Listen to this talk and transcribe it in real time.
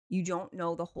you don't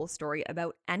know the whole story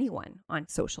about anyone on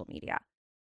social media.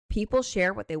 People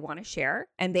share what they want to share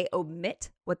and they omit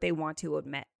what they want to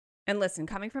omit. And listen,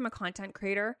 coming from a content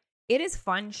creator, it is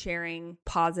fun sharing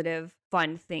positive,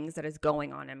 fun things that is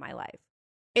going on in my life.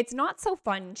 It's not so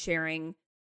fun sharing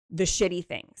the shitty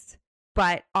things,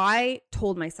 but I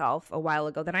told myself a while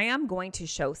ago that I am going to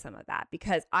show some of that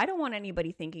because I don't want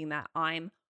anybody thinking that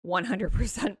I'm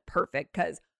 100% perfect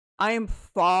because I am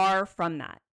far from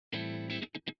that.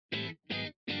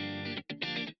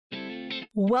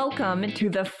 Welcome to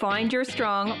the Find Your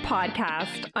Strong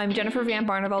podcast. I'm Jennifer Van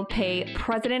Barneveld Pay,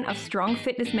 president of Strong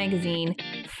Fitness Magazine,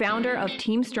 founder of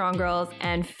Team Strong Girls,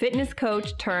 and fitness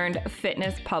coach turned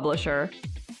fitness publisher.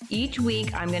 Each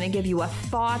week, I'm going to give you a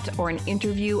thought or an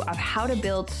interview of how to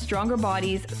build stronger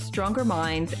bodies, stronger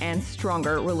minds, and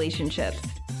stronger relationships.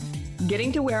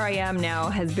 Getting to where I am now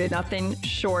has been nothing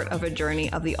short of a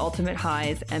journey of the ultimate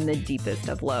highs and the deepest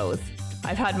of lows.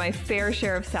 I've had my fair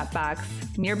share of setbacks,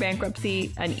 near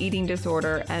bankruptcy, an eating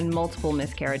disorder, and multiple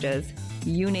miscarriages.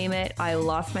 You name it, I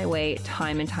lost my way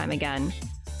time and time again.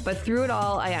 But through it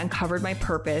all, I uncovered my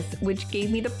purpose, which gave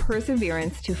me the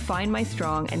perseverance to find my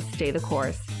strong and stay the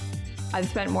course. I've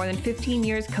spent more than 15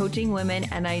 years coaching women,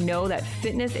 and I know that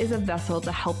fitness is a vessel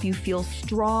to help you feel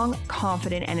strong,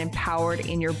 confident, and empowered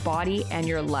in your body and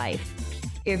your life.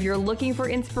 If you're looking for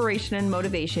inspiration and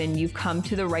motivation, you've come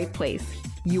to the right place.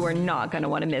 You are not going to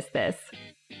want to miss this.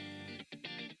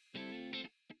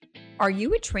 Are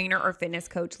you a trainer or fitness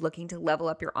coach looking to level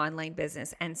up your online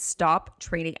business and stop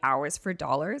trading hours for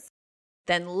dollars?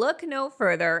 Then look no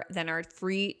further than our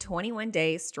free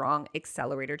 21-day Strong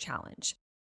Accelerator Challenge.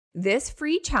 This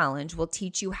free challenge will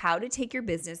teach you how to take your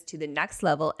business to the next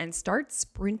level and start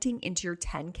sprinting into your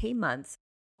 10K months,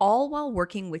 all while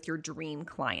working with your dream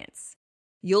clients.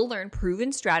 You'll learn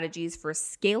proven strategies for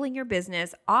scaling your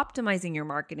business, optimizing your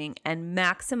marketing, and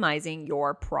maximizing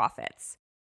your profits.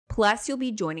 Plus, you'll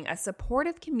be joining a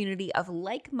supportive community of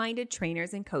like-minded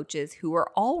trainers and coaches who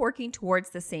are all working towards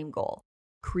the same goal,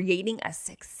 creating a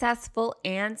successful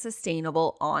and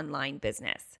sustainable online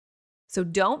business. So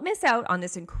don't miss out on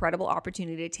this incredible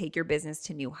opportunity to take your business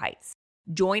to new heights.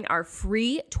 Join our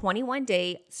free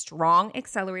 21-day Strong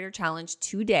Accelerator Challenge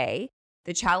today.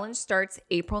 The challenge starts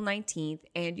April 19th,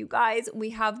 and you guys,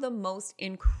 we have the most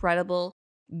incredible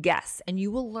guests, and you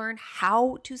will learn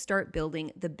how to start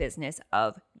building the business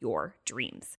of your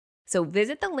dreams. So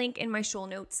visit the link in my show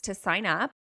notes to sign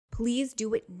up. Please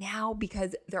do it now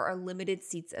because there are limited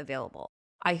seats available.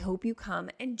 I hope you come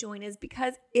and join us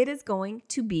because it is going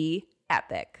to be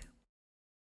epic.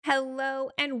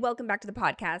 Hello and welcome back to the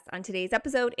podcast. On today's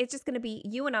episode, it's just going to be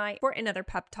you and I for another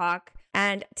pep talk.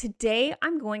 And today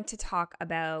I'm going to talk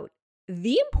about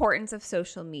the importance of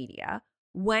social media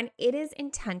when it is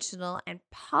intentional and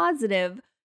positive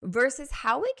versus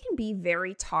how it can be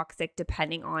very toxic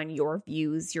depending on your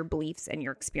views, your beliefs, and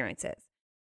your experiences.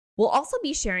 We'll also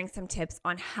be sharing some tips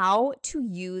on how to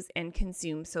use and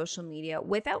consume social media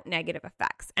without negative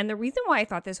effects. And the reason why I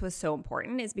thought this was so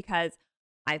important is because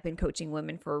I've been coaching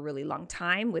women for a really long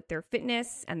time with their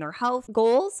fitness and their health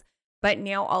goals, but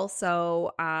now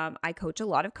also I coach a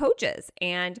lot of coaches,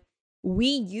 and we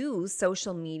use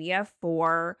social media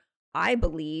for, I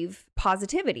believe,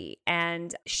 positivity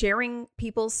and sharing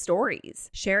people's stories,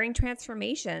 sharing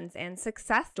transformations and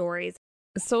success stories.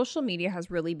 Social media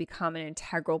has really become an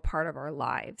integral part of our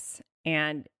lives,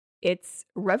 and it's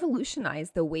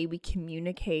revolutionized the way we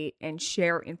communicate and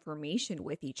share information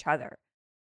with each other.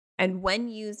 And when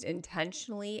used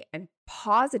intentionally and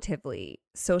positively,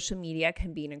 social media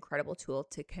can be an incredible tool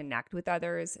to connect with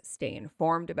others, stay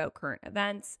informed about current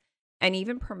events, and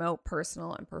even promote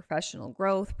personal and professional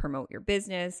growth, promote your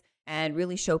business, and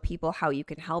really show people how you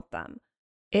can help them.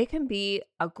 It can be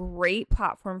a great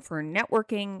platform for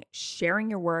networking,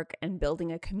 sharing your work, and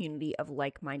building a community of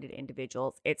like-minded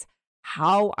individuals. It's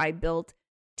how I built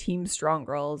Team Strong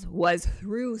Girls was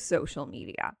through social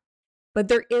media. But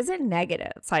there is a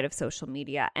negative side of social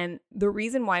media. And the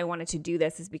reason why I wanted to do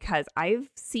this is because I've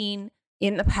seen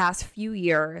in the past few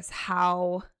years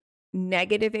how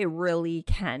negative it really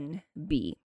can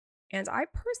be. And I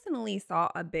personally saw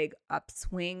a big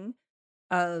upswing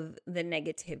of the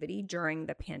negativity during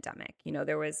the pandemic. You know,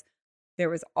 there was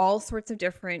all sorts of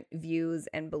different views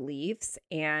and beliefs,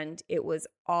 and it was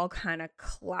all kind of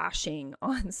clashing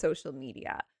on social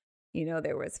media. You know,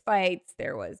 there was fights,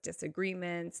 there was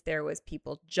disagreements, there was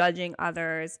people judging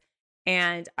others.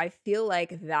 And I feel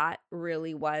like that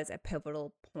really was a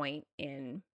pivotal point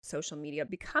in social media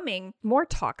becoming more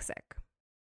toxic.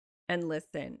 And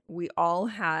listen, we all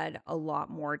had a lot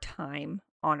more time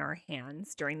on our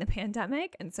hands during the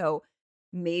pandemic. And so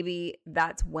maybe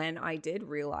that's when I did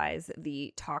realize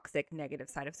the toxic negative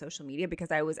side of social media,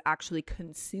 because I was actually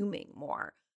consuming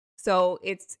more. So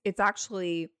it's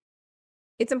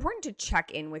important to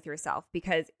check in with yourself,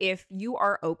 because if you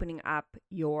are opening up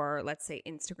your, let's say,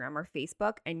 Instagram or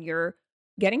Facebook, and you're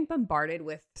getting bombarded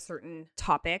with certain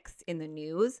topics in the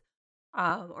news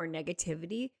or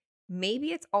negativity,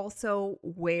 maybe it's also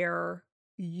where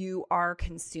you are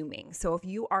consuming. So if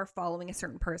you are following a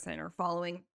certain person or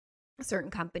following a certain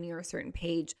company or a certain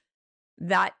page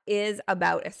that is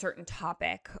about a certain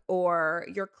topic, or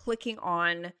you're clicking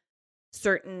on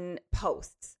certain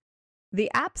posts,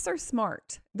 the apps are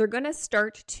smart. They're going to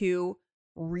start to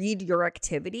read your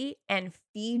activity and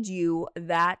feed you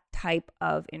that type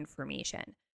of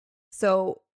information.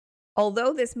 So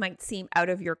although this might seem out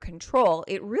of your control,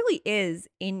 it really is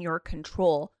in your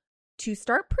control to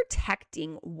start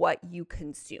protecting what you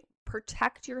consume.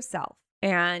 Protect yourself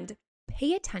and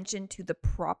pay attention to the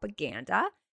propaganda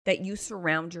that you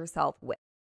surround yourself with.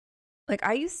 Like,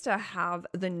 I used to have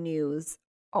the news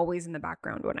always in the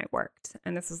background when I worked,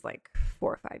 and this was like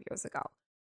 4 or 5 years ago.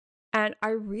 And I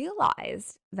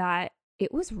realized that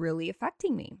it was really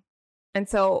affecting me. And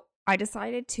so I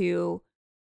decided to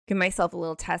give myself a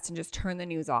little test and just turn the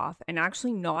news off and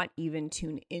actually not even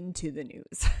tune into the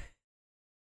news.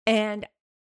 And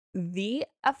the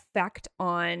effect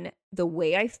on the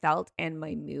way I felt and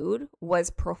my mood was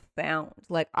profound.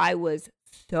 Like, I was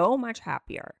so much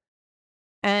happier.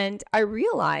 And I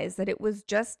realized that it was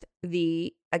just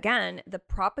the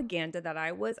propaganda that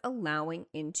I was allowing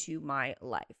into my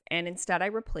life. And instead I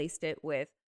replaced it with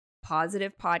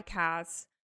positive podcasts,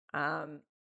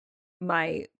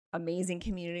 my amazing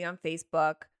community on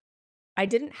Facebook. I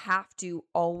didn't have to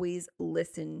always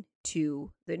listen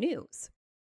to the news.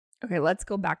 Okay, let's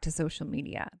go back to social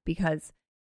media, because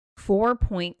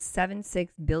 4.76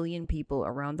 billion people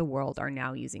around the world are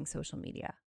now using social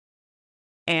media.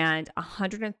 And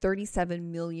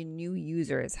 137 million new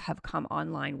users have come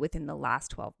online within the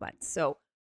last 12 months. So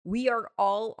we are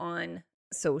all on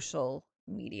social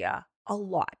media a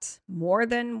lot, more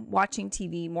than watching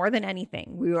TV, more than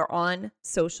anything. We are on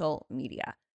social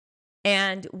media.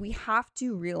 And we have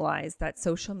to realize that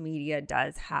social media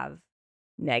does have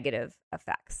negative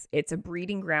effects. It's a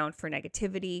breeding ground for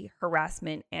negativity,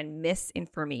 harassment, and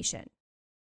misinformation.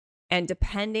 And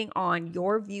depending on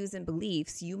your views and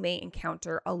beliefs, you may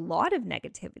encounter a lot of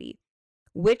negativity,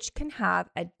 which can have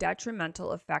a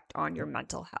detrimental effect on your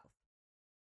mental health.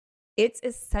 It's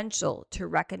essential to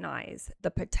recognize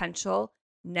the potential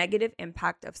negative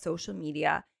impact of social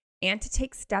media and to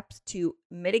take steps to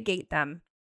mitigate them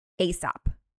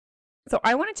ASAP. So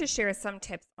I wanted to share some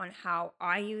tips on how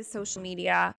I use social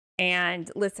media.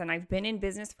 And listen, I've been in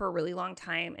business for a really long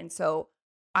time. And so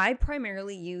I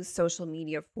primarily use social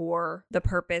media for the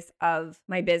purpose of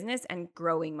my business and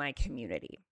growing my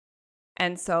community.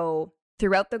 And so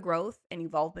throughout the growth and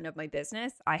evolvement of my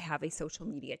business, I have a social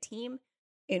media team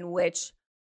in which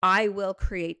I will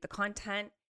create the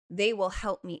content. They will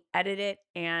help me edit it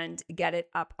and get it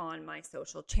up on my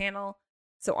social channel.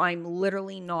 So I'm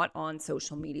literally not on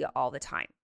social media all the time.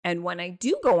 And when I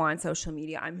do go on social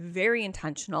media, I'm very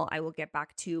intentional. I will get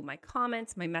back to my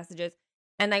comments, my messages,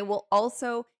 and I will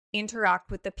also interact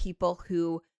with the people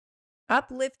who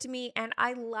uplift me and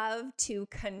I love to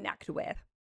connect with.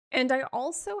 And I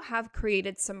also have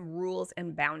created some rules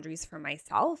and boundaries for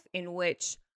myself, in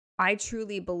which I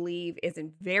truly believe is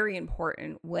very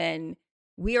important when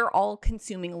we are all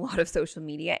consuming a lot of social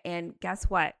media. And guess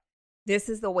what? This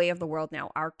is the way of the world now.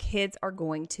 Our kids are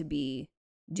going to be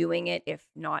doing it, if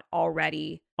not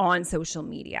already, on social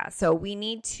media. So we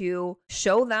need to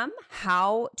show them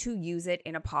how to use it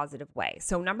in a positive way.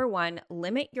 So number one,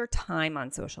 limit your time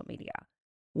on social media.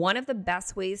 One of the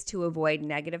best ways to avoid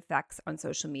negative effects on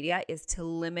social media is to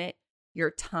limit your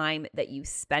time that you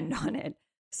spend on it.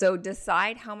 So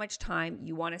decide how much time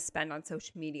you want to spend on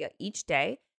social media each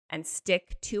day and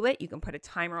stick to it. You can put a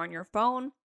timer on your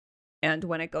phone. And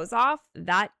when it goes off,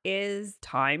 that is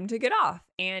time to get off.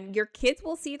 And your kids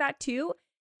will see that too.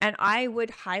 And I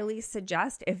would highly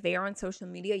suggest, if they are on social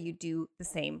media, you do the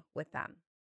same with them.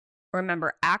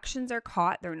 Remember, actions are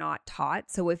caught, they're not taught.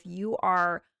 So if you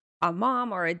are a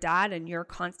mom or a dad and you're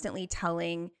constantly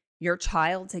telling your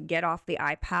child to get off the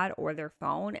iPad or their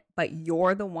phone, but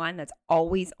you're the one that's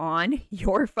always on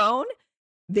your phone,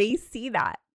 they see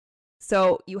that.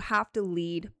 So you have to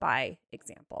lead by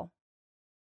example.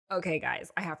 Okay, guys,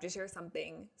 I have to share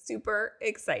something super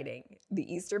exciting.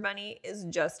 The Easter Bunny is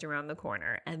just around the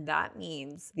corner, and that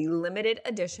means the limited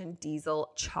edition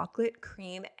Diesel chocolate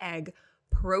cream egg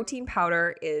protein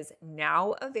powder is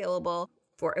now available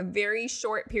for a very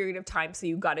short period of time. So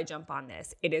you got to jump on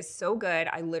this. It is so good.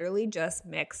 I literally just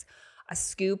mix a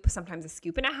scoop, sometimes a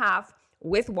scoop and a half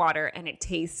with water, and it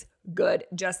tastes good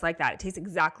just like that. It tastes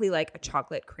exactly like a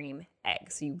chocolate cream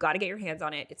egg. So you got to get your hands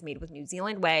on it. It's made with New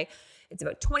Zealand whey. It's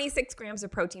about 26 grams of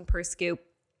protein per scoop,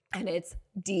 and it's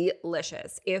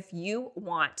delicious. If you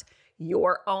want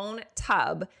your own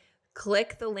tub,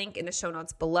 click the link in the show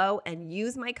notes below and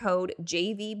use my code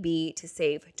JVB to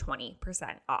save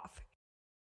 20% off.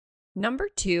 Number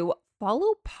 2,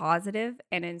 follow positive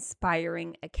and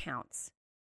inspiring accounts.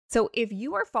 So if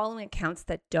you are following accounts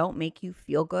that don't make you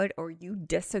feel good or you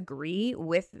disagree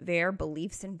with their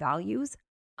beliefs and values,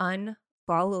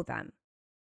 unfollow them.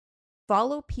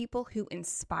 Follow people who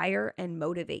inspire and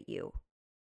motivate you.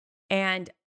 And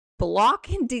block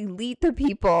and delete the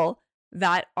people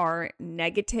that are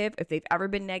negative, if they've ever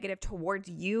been negative towards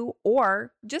you,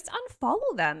 or just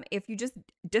unfollow them if you just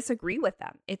disagree with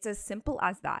them. It's as simple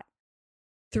as that.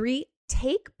 3,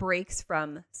 take breaks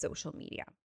from social media.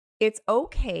 It's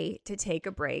okay to take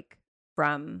a break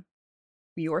from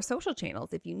your social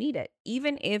channels if you need it,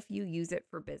 even if you use it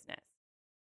for business.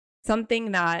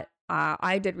 Something that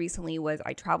I did recently was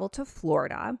I traveled to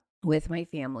Florida with my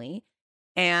family,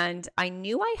 and I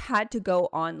knew I had to go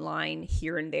online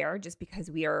here and there just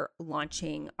because we are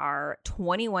launching our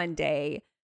 21-day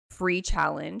free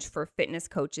challenge for fitness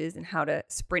coaches and how to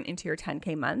sprint into your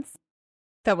 10K months.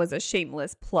 That was a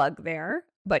shameless plug there.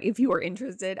 But if you are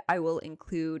interested, I will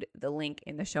include the link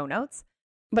in the show notes.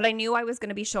 But I knew I was going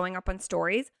to be showing up on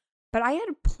stories, but I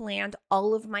had planned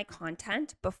all of my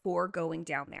content before going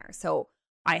down there. So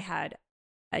I had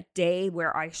a day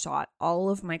where I shot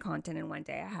all of my content in one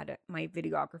day. I had my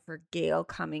videographer, Gail,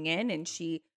 coming in, and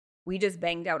we just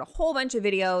banged out a whole bunch of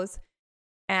videos,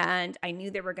 and I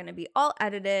knew they were going to be all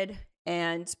edited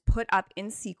and put up in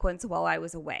sequence while I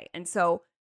was away. And so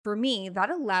for me,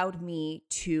 that allowed me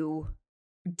to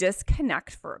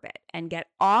disconnect for a bit and get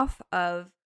off of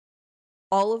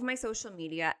all of my social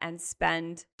media and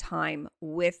spend time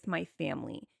with my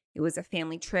family. It was a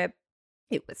family trip.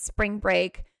 It was spring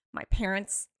break. My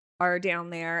parents are down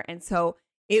there. And so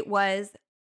it was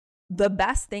the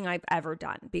best thing I've ever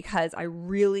done because I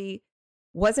really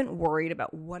wasn't worried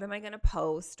about what am I going to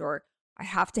post, or I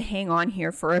have to hang on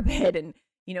here for a bit and,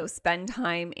 spend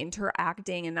time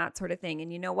interacting and that sort of thing.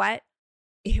 And you know what?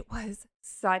 It was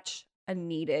such a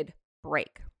needed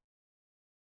break.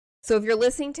 So if you're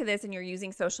listening to this and you're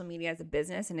using social media as a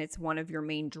business and it's one of your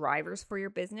main drivers for your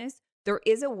business, there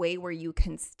is a way where you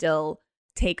can still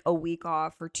take a week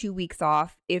off or 2 weeks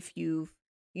off if you've,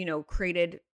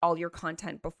 created all your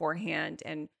content beforehand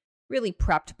and really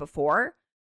prepped before.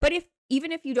 But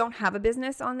even if you don't have a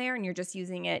business on there and you're just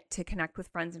using it to connect with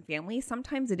friends and family,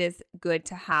 sometimes it is good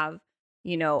to have,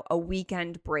 a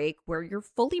weekend break where you're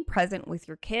fully present with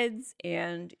your kids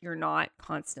and you're not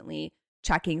constantly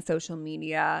checking social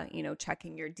media,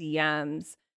 checking your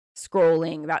DMs,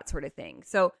 scrolling, that sort of thing.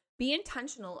 So be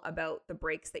intentional about the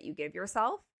breaks that you give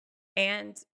yourself.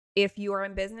 And if you are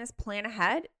in business, plan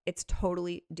ahead. It's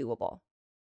totally doable.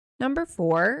 Number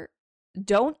 4,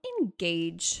 don't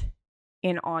engage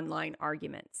in online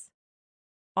arguments.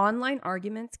 Online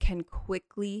arguments can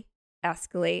quickly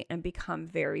escalate and become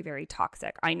very, very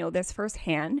toxic. I know this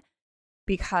firsthand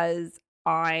because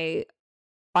I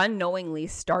unknowingly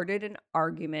started an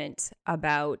argument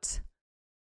about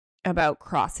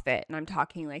CrossFit. And I'm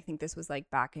talking, I think this was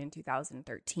back in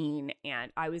 2013.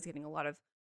 And I was getting a lot of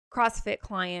CrossFit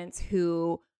clients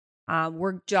who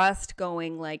were just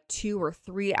going 2 or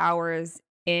 3 hours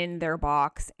in their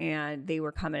box and they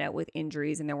were coming out with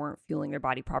injuries and they weren't fueling their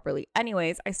body properly.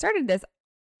 Anyways, I started this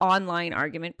online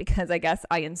argument because I guess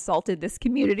I insulted this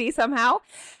community somehow,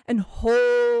 and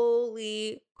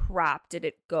holy crap, did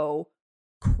it go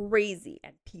crazy.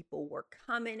 And people were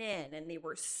coming in and they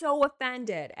were so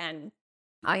offended, and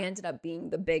I ended up being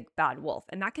the big bad wolf,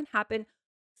 and that can happen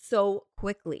so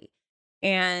quickly.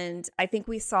 And I think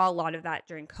we saw a lot of that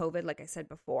during COVID, like I said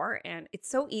before, and it's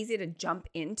so easy to jump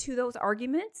into those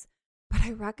arguments, but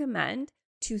I recommend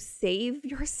to save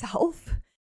yourself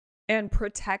and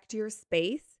protect your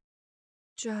space,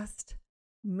 just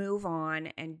move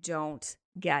on and don't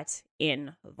get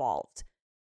involved.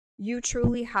 You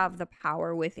truly have the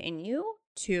power within you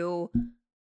to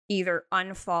either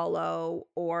unfollow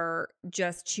or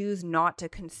just choose not to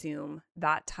consume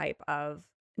that type of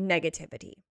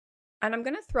negativity. And I'm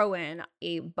going to throw in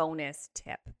a bonus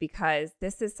tip because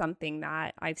this is something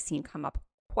that I've seen come up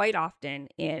quite often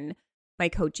in my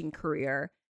coaching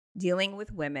career, dealing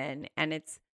with women, and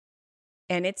it's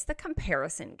the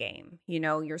comparison game.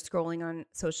 You're scrolling on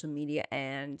social media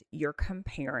and you're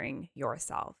comparing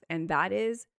yourself, and that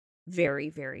is very,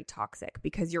 very toxic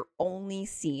because you're only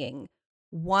seeing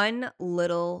one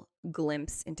little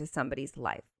glimpse into somebody's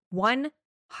life, one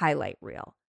highlight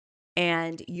reel.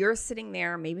 And you're sitting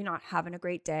there, maybe not having a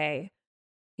great day,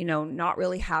 not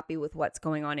really happy with what's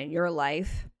going on in your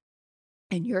life.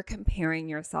 And you're comparing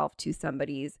yourself to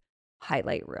somebody's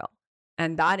highlight reel.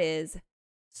 And that is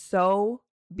so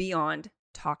beyond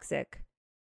toxic.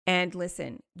 And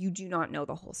listen, you do not know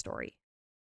the whole story.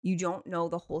 You don't know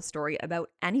the whole story about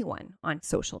anyone on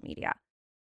social media.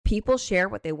 People share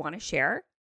what they want to share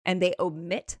and they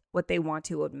omit what they want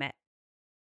to omit.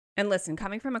 And listen,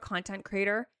 coming from a content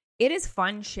creator, it is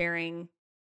fun sharing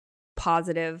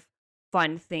positive,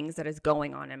 fun things that is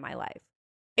going on in my life.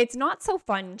 It's not so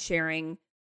fun sharing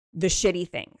the shitty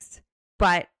things,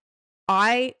 but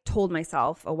I told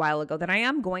myself a while ago that I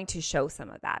am going to show some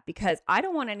of that because I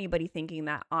don't want anybody thinking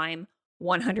that I'm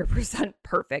 100%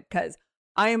 perfect because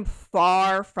I am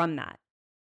far from that.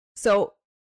 So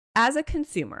as a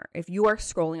consumer, if you are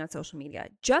scrolling on social media,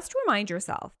 just remind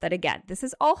yourself that, again, this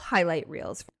is all highlight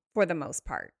reels for the most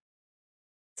part.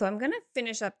 So I'm going to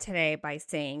finish up today by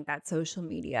saying that social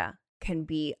media can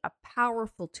be a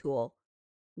powerful tool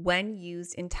when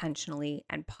used intentionally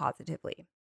and positively.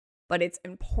 But it's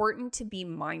important to be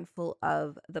mindful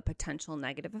of the potential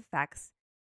negative effects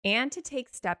and to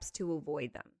take steps to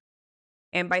avoid them.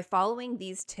 And by following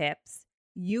these tips,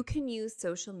 you can use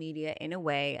social media in a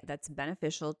way that's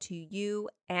beneficial to you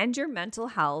and your mental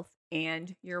health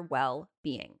and your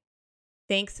well-being.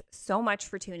 Thanks so much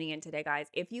for tuning in today, guys.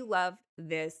 If you love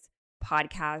this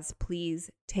podcast, please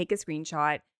take a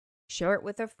screenshot, share it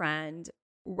with a friend,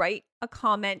 write a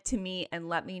comment to me and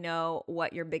let me know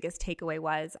what your biggest takeaway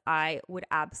was. I would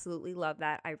absolutely love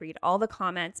that. I read all the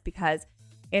comments because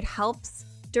it helps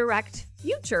direct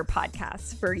future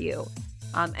podcasts for you.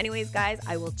 Anyways, guys,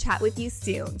 I will chat with you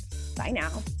soon. Bye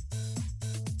now.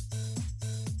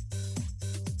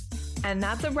 And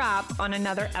that's a wrap on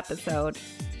another episode.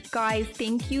 Guys,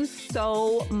 thank you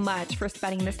so much for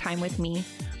spending this time with me.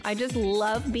 I just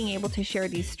love being able to share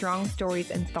these strong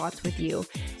stories and thoughts with you.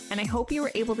 And I hope you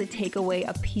were able to take away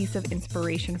a piece of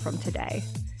inspiration from today.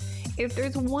 If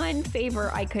there's one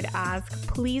favor I could ask,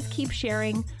 please keep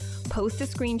sharing, post a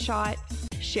screenshot,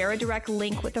 share a direct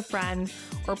link with a friend,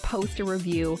 or post a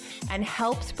review and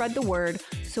help spread the word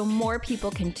so more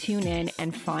people can tune in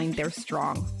and find their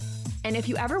strong. And if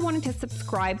you ever wanted to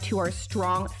subscribe to our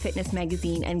Strong Fitness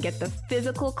magazine and get the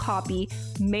physical copy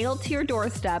mailed to your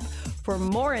doorstep for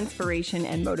more inspiration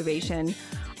and motivation,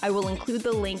 I will include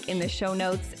the link in the show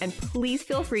notes, and please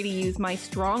feel free to use my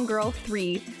Strong Girl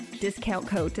 3 discount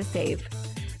code to save.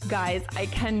 Guys, I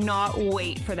cannot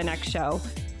wait for the next show.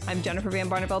 I'm Jennifer Van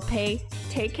Barneveld Pay.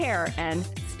 Take care and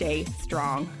stay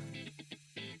strong.